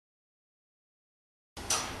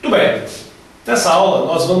Muito bem, nessa aula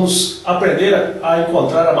nós vamos aprender a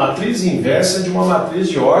encontrar a matriz inversa de uma matriz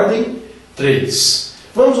de ordem 3.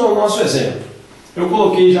 Vamos ao nosso exemplo. Eu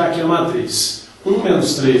coloquei já aqui a matriz 1,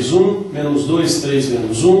 menos 3, 1, menos 2, 3,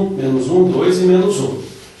 menos 1, menos 1, 2 e menos 1.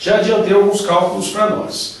 Já adiantei alguns cálculos para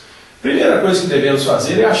nós. Primeira coisa que devemos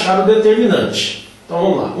fazer é achar o determinante. Então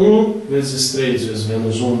vamos lá, 1 vezes 3 vezes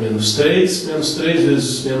menos 1, menos 3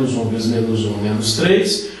 vezes menos 1 vezes menos 1, menos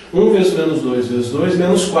 3, 1 vezes menos 2 vezes 2,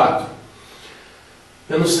 menos 4.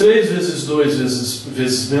 Menos 3 vezes 2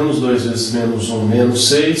 vezes menos 2 vezes menos 1, menos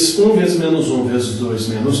 6. 1 vezes menos 1 vezes 2,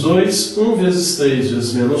 menos 2. 1 vezes 3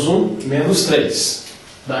 vezes menos 1, menos 3.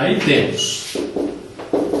 Daí temos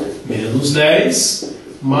menos 10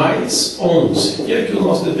 mais 11. E aqui o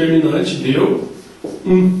nosso determinante deu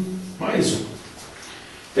 1 mais 1.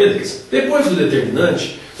 Beleza. Depois do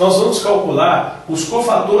determinante, nós vamos calcular os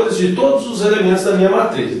cofatores de todos os elementos da minha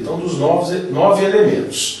matriz. Então, dos 9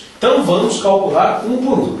 elementos. Então, vamos calcular um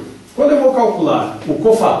por um. Quando eu vou calcular o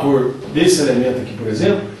cofator desse elemento aqui, por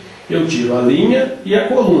exemplo, eu tiro a linha e a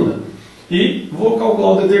coluna. E vou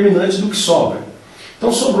calcular o determinante do que sobra.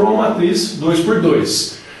 Então, sobrou uma matriz 2 por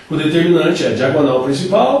 2. O determinante é a diagonal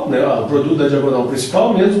principal, né, o produto da diagonal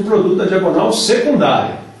principal, menos o produto da diagonal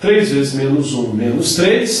secundária. 3 vezes menos 1, menos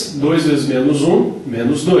 3. 2 vezes menos 1,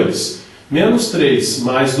 menos 2. Menos 3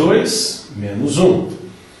 mais 2, menos 1.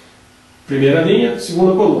 Primeira linha,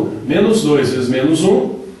 segunda coluna. Menos 2 vezes menos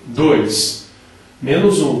 1, 2.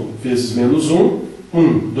 Menos 1 vezes menos 1,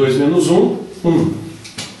 1. 2 menos 1, 1.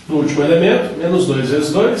 No último elemento, menos 2 vezes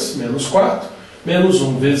 2, menos 4. Menos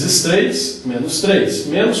 1 vezes 3, menos 3.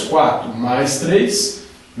 Menos 4 mais 3,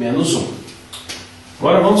 menos 1.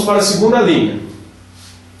 Agora vamos para a segunda linha.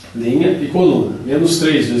 Linha e coluna. Menos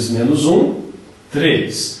 3 vezes menos 1,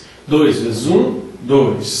 3. 2 vezes 1,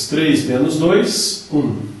 2. 3 menos 2,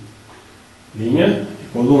 1. Linha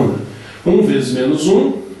e coluna. 1 vezes menos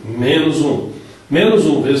 1, menos 1. Menos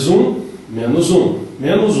 1 vezes 1, menos 1.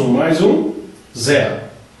 Menos 1 mais 1, 0.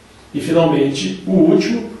 E finalmente, o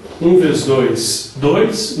último, 1 vezes 2,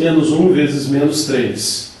 2. Menos 1 vezes menos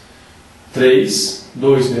 3, 3.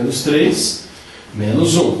 2 menos 3,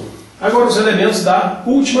 menos 1. Agora os elementos da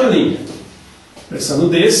última linha. Pensando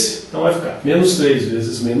desse, então vai ficar menos 3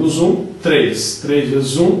 vezes menos 1, 3. 3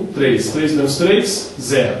 vezes 1, 3. 3 menos 3,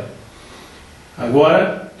 0.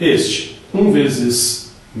 Agora este, 1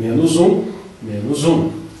 vezes menos 1, menos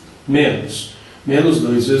 1. Menos. Menos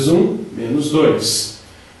 2 vezes 1, menos 2.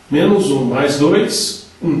 Menos 1 mais 2,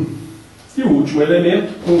 1. E o último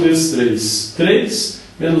elemento, 1 vezes 3, 3.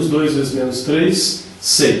 Menos 2 vezes menos 3,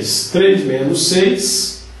 6. 3 menos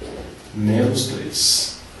 6, menos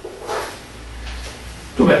 3.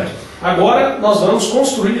 Muito bem. Agora nós vamos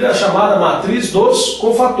construir a chamada matriz dos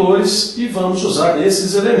cofatores e vamos usar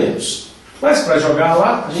esses elementos. Mas para jogar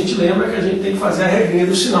lá, a gente lembra que a gente tem que fazer a regrinha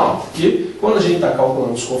do sinal. Porque quando a gente está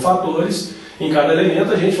calculando os cofatores, em cada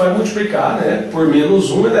elemento a gente vai multiplicar, né, por menos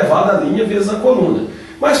 1 elevado a linha vezes a coluna.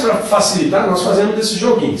 Mas para facilitar, nós fazemos esse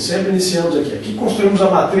joguinho. Sempre iniciamos aqui. Aqui construímos a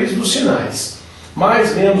matriz dos sinais.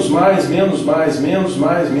 Mais, menos, mais, menos, mais, menos,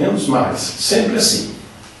 mais, menos, mais. Sempre assim.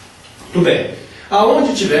 Muito bem.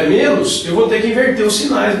 Aonde tiver menos, eu vou ter que inverter os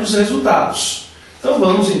sinais dos resultados. Então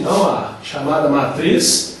vamos então à chamada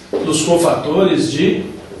matriz dos cofatores de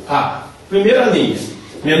A. Primeira linha.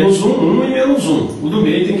 Menos 1, 1 e menos 1. O do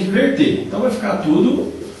meio tem que inverter. Então vai ficar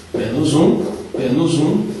tudo menos 1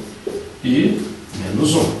 e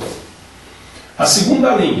menos 1. A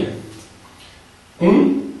segunda linha.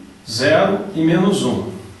 1, 0 e menos 1.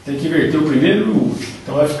 Tem que inverter o primeiro e o último.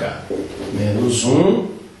 Então vai ficar menos 1,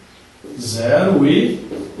 0 e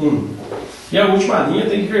 1. E a última linha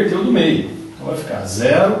tem que inverter o do meio. Então vai ficar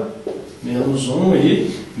 0, menos 1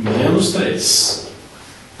 e menos 3.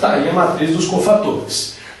 Tá aí a matriz dos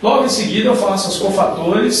cofatores. Logo em seguida eu faço os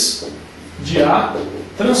cofatores de A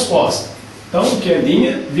transposta. Então o que é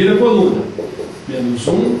linha vira coluna. Menos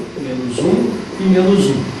 1 e menos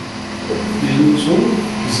 1. Menos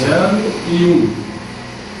 1. 0 e 1.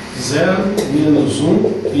 0, menos 1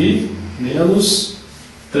 e menos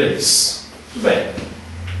 3. Muito bem.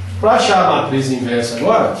 Para achar a matriz inversa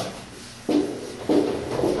agora,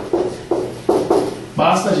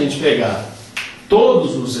 basta a gente pegar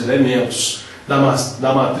todos os elementos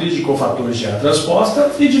da matriz de cofatores de A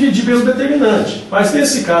transposta e dividir pelo determinante. Mas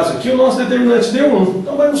nesse caso aqui, o nosso determinante deu 1.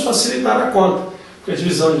 Então vai nos facilitar a conta. Porque a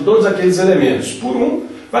divisão de todos aqueles elementos por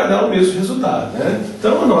 1 vai dar o mesmo resultado, né?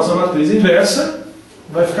 Então a nossa matriz inversa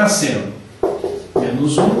vai ficar sendo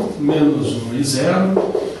menos 1 e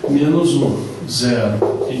 0, menos 1,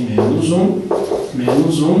 0 e menos 1,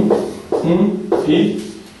 menos 1, 1 e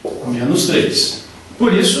menos 3.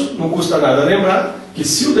 Por isso, não custa nada lembrar que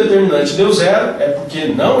se o determinante deu zero, é porque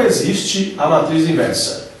não existe a matriz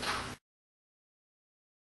inversa.